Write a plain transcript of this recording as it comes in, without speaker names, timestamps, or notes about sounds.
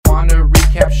wanna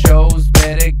recap shows,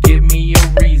 better give me a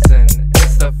reason.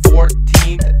 It's the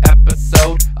 14th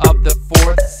episode of the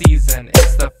 4th season.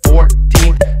 It's the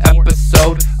 14th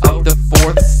episode of the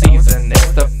 4th season.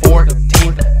 It's the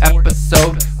 14th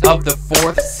episode of the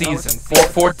 4th season.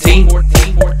 414.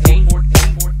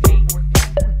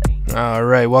 All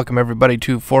right, welcome everybody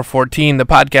to 414, the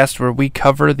podcast where we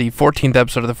cover the 14th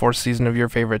episode of the 4th season of your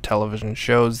favorite television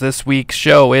shows. This week's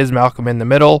show is Malcolm in the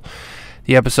Middle.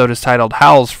 The episode is titled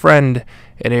Hal's Friend.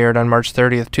 It aired on March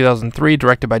 30th, 2003,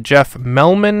 directed by Jeff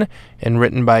Melman and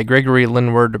written by Gregory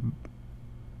Linwood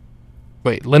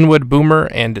Boomer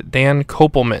and Dan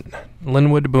Kopelman.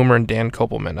 Linwood Boomer and Dan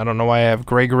Kopelman. I don't know why I have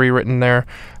Gregory written there.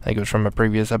 I think it was from a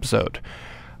previous episode.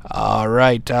 All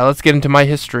right, let's get into my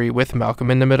history with Malcolm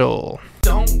in the Middle.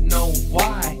 Don't know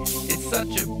why it's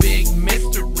such a big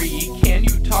mystery. Can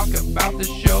you talk about the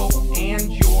show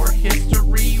and your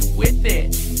history with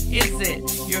it? Is it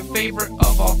your favorite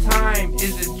of all time?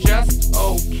 Is it just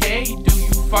okay? Do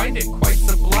you find it quite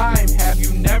sublime? Have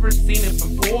you never seen it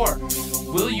before?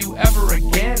 Will you ever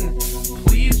again?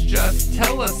 Please just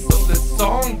tell us so this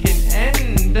song can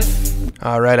end.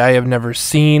 All right, I have never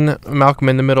seen Malcolm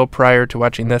in the Middle prior to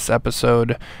watching this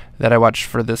episode that I watched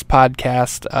for this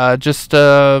podcast. Just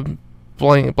a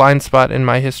blind spot in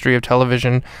my history of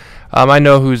television. I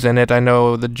know who's in it. I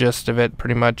know the gist of it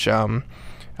pretty much.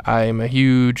 I'm a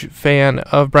huge fan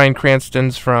of Bryan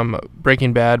Cranston's from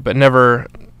Breaking Bad, but never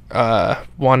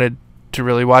wanted to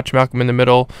really watch Malcolm in the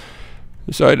Middle,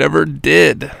 so I never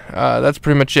did. That's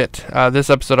pretty much it. This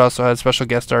episode also has special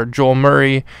guest star Joel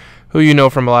Murray, who you know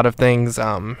from a lot of things.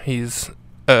 He's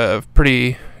a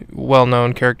pretty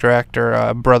well-known character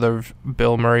actor, brother of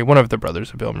Bill Murray, one of the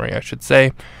brothers of Bill Murray, I should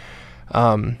say.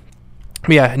 But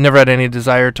yeah, never had any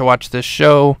desire to watch this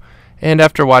show, and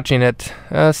after watching it,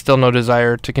 still no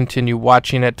desire to continue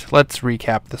watching it. Let's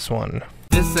recap this one.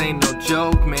 This ain't no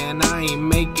joke, man, I ain't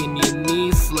making your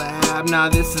knee slap. Now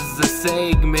this is a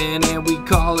segment and we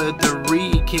call it the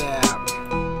recap.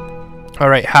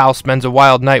 Alright, Hal spends a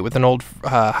wild night with an old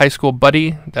high school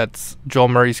buddy, that's Joel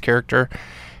Murray's character,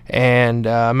 and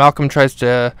Malcolm tries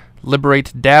to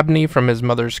liberate Dabney from his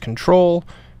mother's control,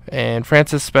 and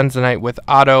Francis spends the night with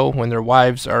Otto when their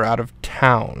wives are out of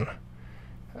town.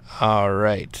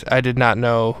 Alright, I did not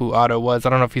know who Otto was. I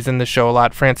don't know if he's in the show a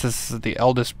lot. Francis is the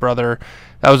eldest brother.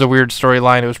 That was a weird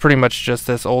storyline. It was pretty much just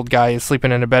this old guy is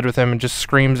sleeping in a bed with him and just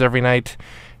screams every night,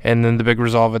 and then the big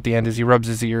resolve at the end is he rubs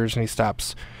his ears and he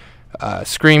stops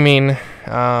screaming.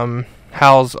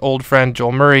 Hal's old friend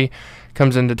Joel Murray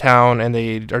comes into town and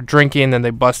they are drinking, then they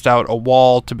bust out a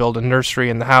wall to build a nursery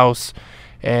in the house,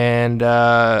 and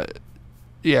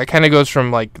it kind of goes from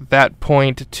like that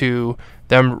point to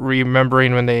them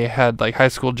remembering when they had like high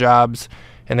school jobs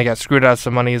and they got screwed out of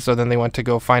some money, so then they went to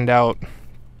go find out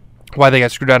why they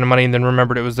got screwed out of money and then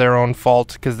remembered it was their own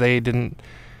fault because they didn't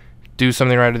do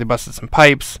something right or they busted some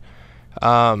pipes.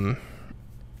 And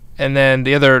then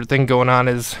the other thing going on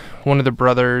is one of the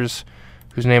brothers,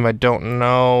 whose name I don't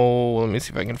know. Let me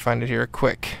see if I can find it here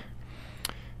quick.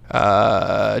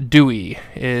 Dewey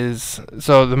is...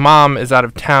 So the mom is out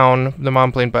of town. The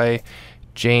mom played by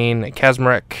Jane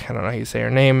Kaczmarek. I don't know how you say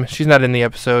her name. She's not in the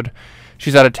episode.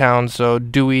 She's out of town, so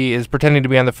Dewey is pretending to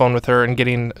be on the phone with her and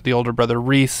getting the older brother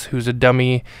Reese, who's a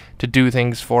dummy, to do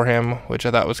things for him, which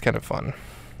I thought was kind of fun.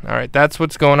 All right, that's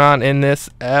what's going on in this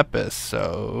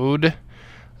episode.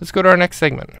 Let's go to our next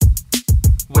segment.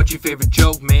 What's your favorite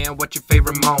joke, man? What's your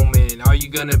favorite moment? Are you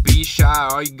gonna be shy?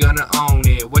 Are you gonna own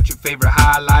it? What's your favorite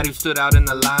highlight? Who stood out in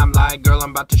the limelight? Girl, I'm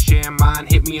about to share mine.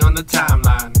 Hit me on the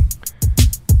timeline.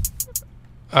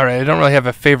 All right, I don't really have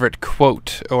a favorite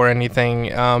quote or anything,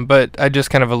 but I just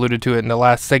kind of alluded to it in the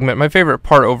last segment. My favorite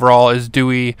part overall is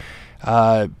Dewey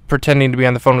pretending to be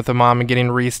on the phone with the mom and getting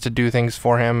Reese to do things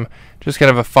for him. Just kind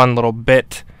of a fun little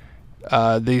bit.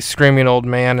 The screaming old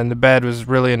man in the bed was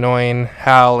really annoying.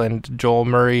 Hal and Joel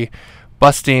Murray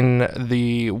busting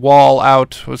the wall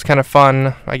out was kind of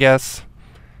fun, I guess.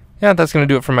 Yeah, that's going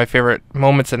to do it for my favorite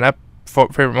moments and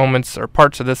favorite moments or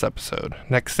parts of this episode.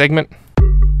 Next segment.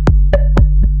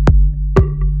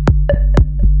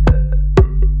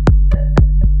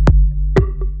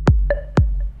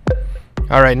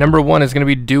 Alright, number 1 is going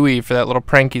to be Dewey for that little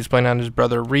prank he's playing on his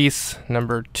brother Reese.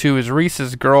 Number 2 is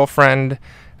Reese's girlfriend,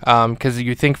 because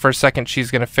you think for a second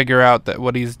she's going to figure out that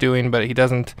what he's doing, but he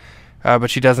doesn't. But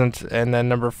she doesn't. And then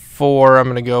number 4, I'm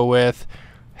going to go with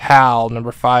Hal.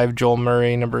 Number 5, Joel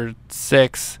Murray. Number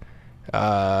 6, who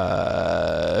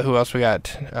else we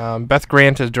got? Beth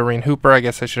Grant is Doreen Hooper. I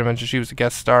guess I should have mentioned she was a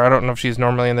guest star. I don't know if she's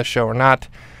normally in the show or not.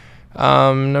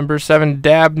 Number 7,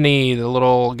 Dabney, the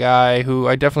little guy who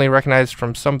I definitely recognized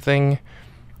from something.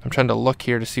 I'm trying to look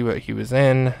here to see what he was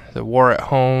in. The War at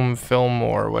Home,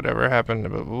 Fillmore, whatever happened.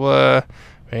 Blah, blah, blah.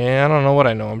 Man, I don't know what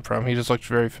I know him from. He just looked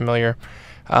very familiar.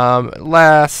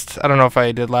 Last, I don't know if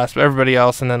I did last, but everybody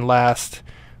else. And then last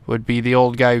would be the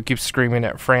old guy who keeps screaming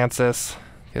at Francis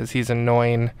because he's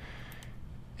annoying.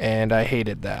 And I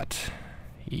hated that.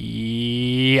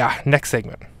 Yeah, next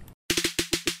segment.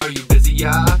 Are you busy,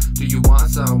 yeah? Do you want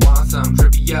some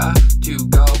trivia? To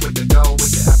go with the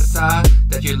episode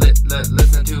that you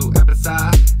listen to episode.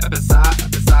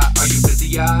 Are you busy,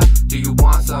 yeah? Do you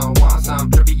want some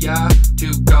trivia? To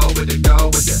go with the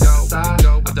episode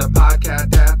of the podcast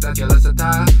that you listen to.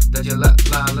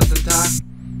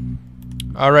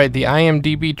 All right, the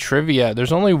IMDb trivia.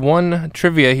 There's only one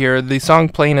trivia here. The song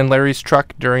playing in Larry's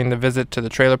truck during the visit to the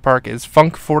trailer park is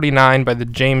Funk 49 by the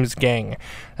James Gang.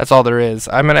 That's all there is.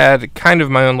 I'm going to add kind of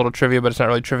my own little trivia, but it's not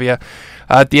really trivia.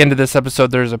 At the end of this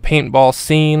episode, there's a paintball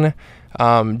scene.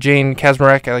 Jane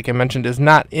Kaczmarek, like I mentioned, is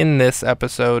not in this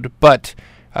episode, but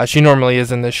she normally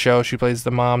is in this show. She plays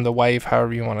the mom, the wife,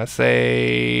 however you want to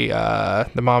say,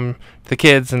 the mom to the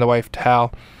kids and the wife to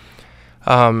Hal.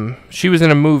 She was in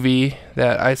a movie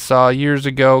that I saw years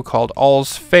ago called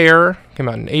All's Fair. Came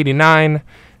out in '89.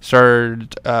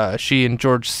 Starred she and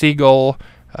George Segal,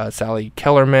 Sally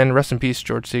Kellerman, rest in peace,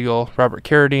 George Segal, Robert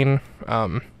Carradine.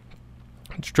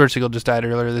 George Segal just died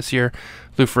earlier this year.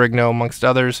 Lou Ferrigno, amongst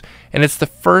others. And it's the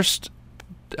first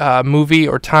movie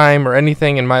or time or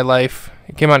anything in my life.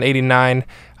 It came out in '89.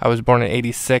 I was born in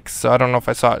 '86, so I don't know if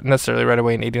I saw it necessarily right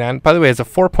away in '89. By the way, it's a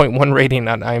 4.1 rating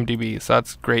on IMDb, so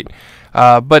that's great.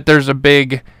 But there's a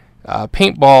big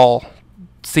paintball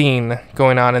scene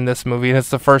going on in this movie, and it's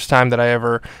the first time that I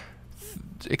ever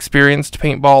experienced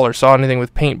paintball or saw anything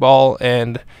with paintball,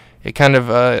 and it kind of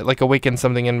like awakened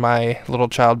something in my little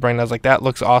child brain. I was like, that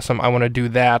looks awesome. I want to do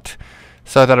that.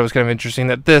 So I thought it was kind of interesting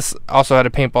that this also had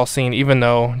a paintball scene, even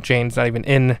though Jane's not even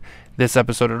in this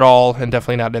episode at all, and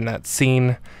definitely not in that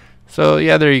scene. So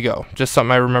yeah, there you go. Just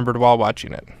something I remembered while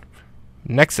watching it.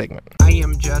 Next segment. I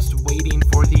am just waiting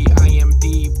for the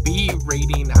IMDb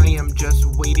rating. I am just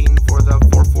waiting for the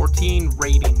 414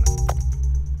 rating.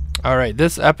 All right,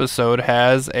 this episode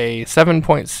has a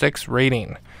 7.6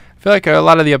 rating. I feel like a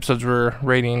lot of the episodes have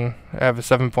a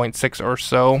 7.6 or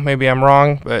so. Maybe I'm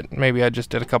wrong, but maybe I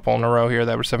just did a couple in a row here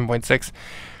that were 7.6.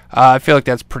 I feel like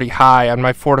that's pretty high. On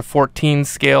my 4 to 14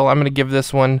 scale, I'm going to give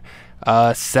this one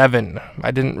 7.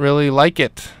 I didn't really like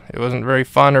it. It wasn't very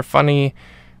fun or funny.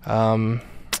 Wasn't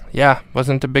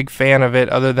a big fan of it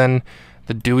other than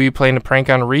the Dewey playing a prank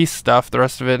on Reese stuff. The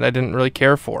rest of it I didn't really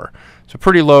care for. So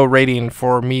pretty low rating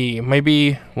for me.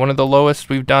 Maybe one of the lowest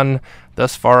we've done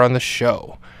thus far on the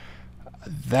show.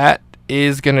 That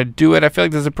is going to do it. I feel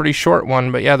like this is a pretty short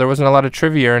one, but yeah, there wasn't a lot of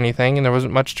trivia or anything, and there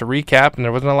wasn't much to recap, and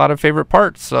there wasn't a lot of favorite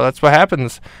parts. So that's what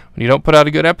happens when you don't put out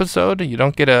a good episode. You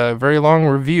don't get a very long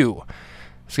review.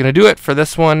 That's going to do it for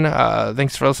this one.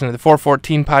 Thanks for listening to the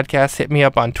 414 podcast. Hit me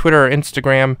up on Twitter or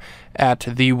Instagram at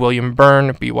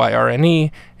 @TheWilliamByrne,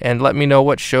 BYRNE, and let me know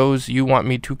what shows you want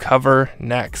me to cover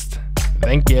next.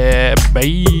 Thank you.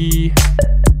 Bye.